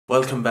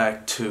Welcome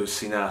back to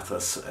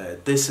Sinathus.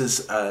 This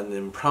is an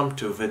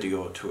impromptu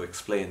video to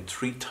explain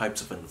three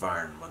types of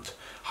environment: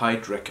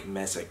 Hydric,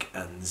 Mesic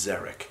and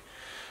Xeric.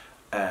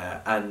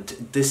 And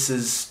this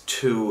is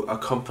to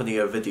accompany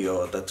a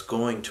video that's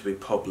going to be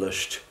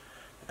published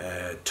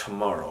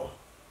tomorrow.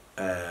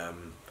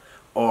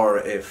 Or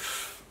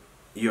if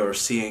you're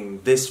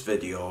seeing this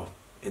video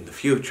in the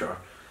future,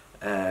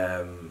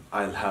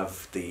 I'll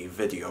have the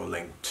video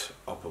linked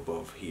up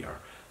above here.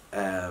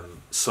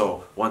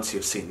 So once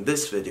you've seen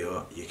this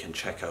video, you can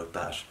check out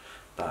that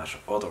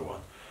other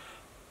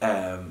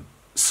one.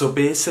 So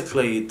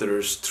basically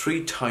there's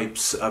three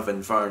types of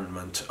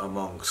environment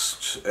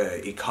amongst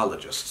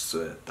ecologists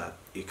that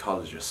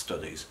ecologist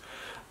studies,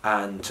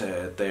 and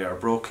they are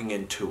broken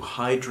into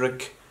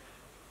Hydric,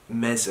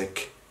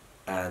 Mesic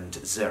and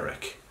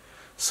Xeric.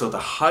 So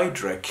the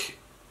Hydric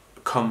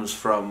comes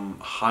from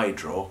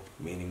hydro,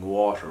 meaning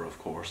water of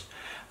course,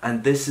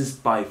 and this is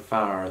by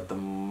far the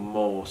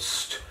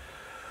most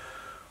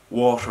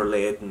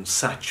water-laden,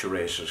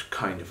 saturated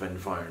kind of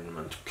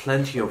environment.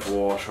 Plenty of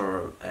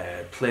water,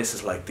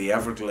 places like the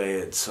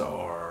Everglades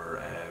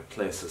or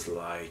places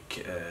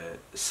like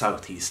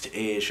Southeast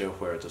Asia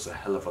where there's a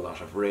hell of a lot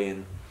of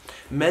rain.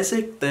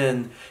 Mesic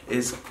then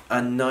is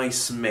a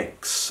nice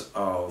mix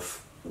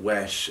of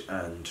wet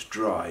and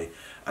dry,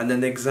 and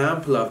an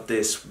example of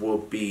this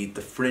would be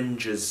the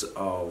fringes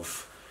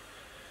of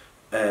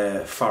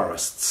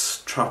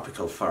forests,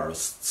 tropical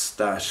forests,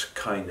 that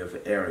kind of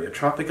area.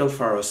 Tropical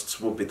forests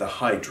would be the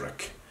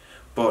Hydric,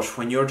 but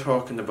when you're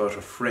talking about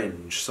a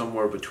fringe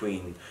somewhere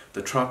between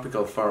the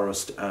tropical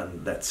forest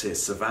and, let's say,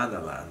 savanna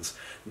lands,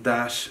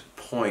 that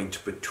point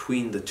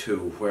between the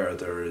two where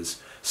there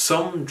is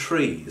some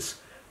trees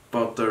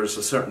but there's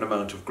a certain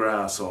amount of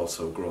grass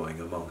also growing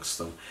amongst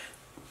them,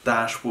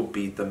 that would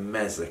be the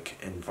Mesic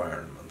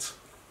environment.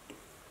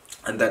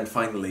 And then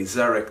finally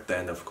Xeric,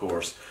 then of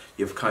course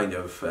you've kind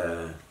of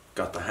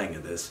got the hang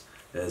of this.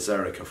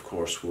 Xeric of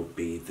course would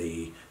be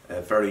the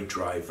very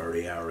dry,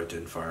 very arid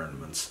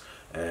environments,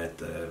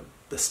 the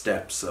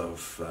steppes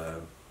of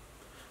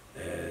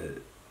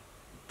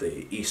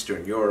the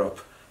Eastern Europe,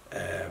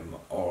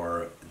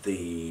 or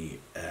the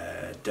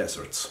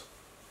deserts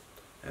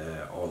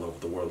all over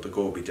the world, the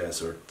Gobi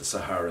Desert, the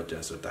Sahara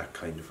Desert, that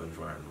kind of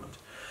environment.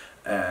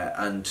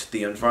 And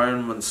the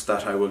environments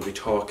that I will be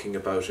talking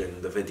about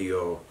in the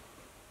video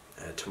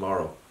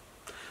tomorrow,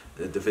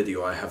 the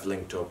video I have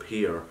linked up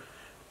here,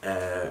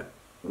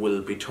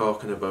 will be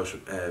talking about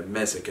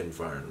Mesic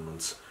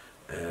environments,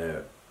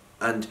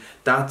 and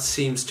that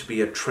seems to be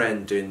a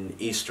trend in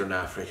Eastern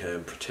Africa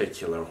in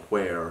particular,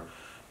 where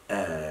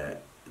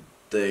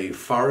the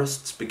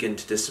forests begin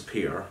to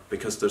disappear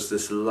because there's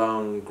this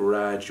long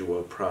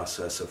gradual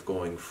process of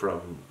going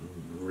from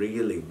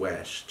really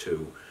wet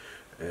to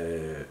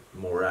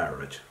more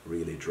arid,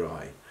 really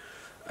dry.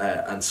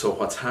 And so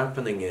what's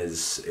happening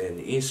is in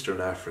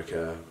Eastern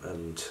Africa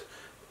and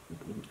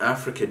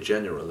Africa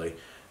generally,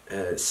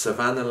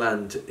 savanna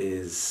land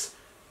is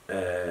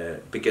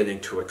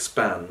beginning to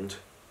expand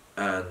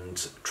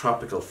and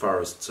tropical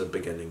forests are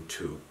beginning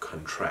to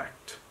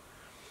contract.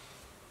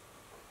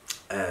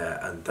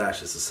 And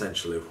that is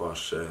essentially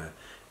what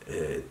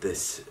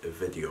this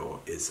video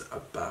is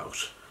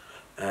about.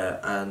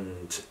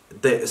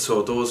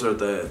 So those are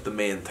the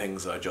main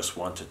things I just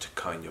wanted to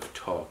kind of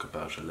talk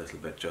about a little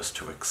bit, just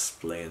to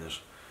explain it.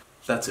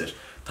 That's it.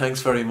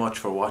 Thanks very much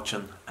for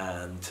watching,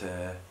 and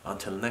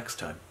until next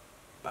time,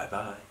 bye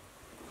bye.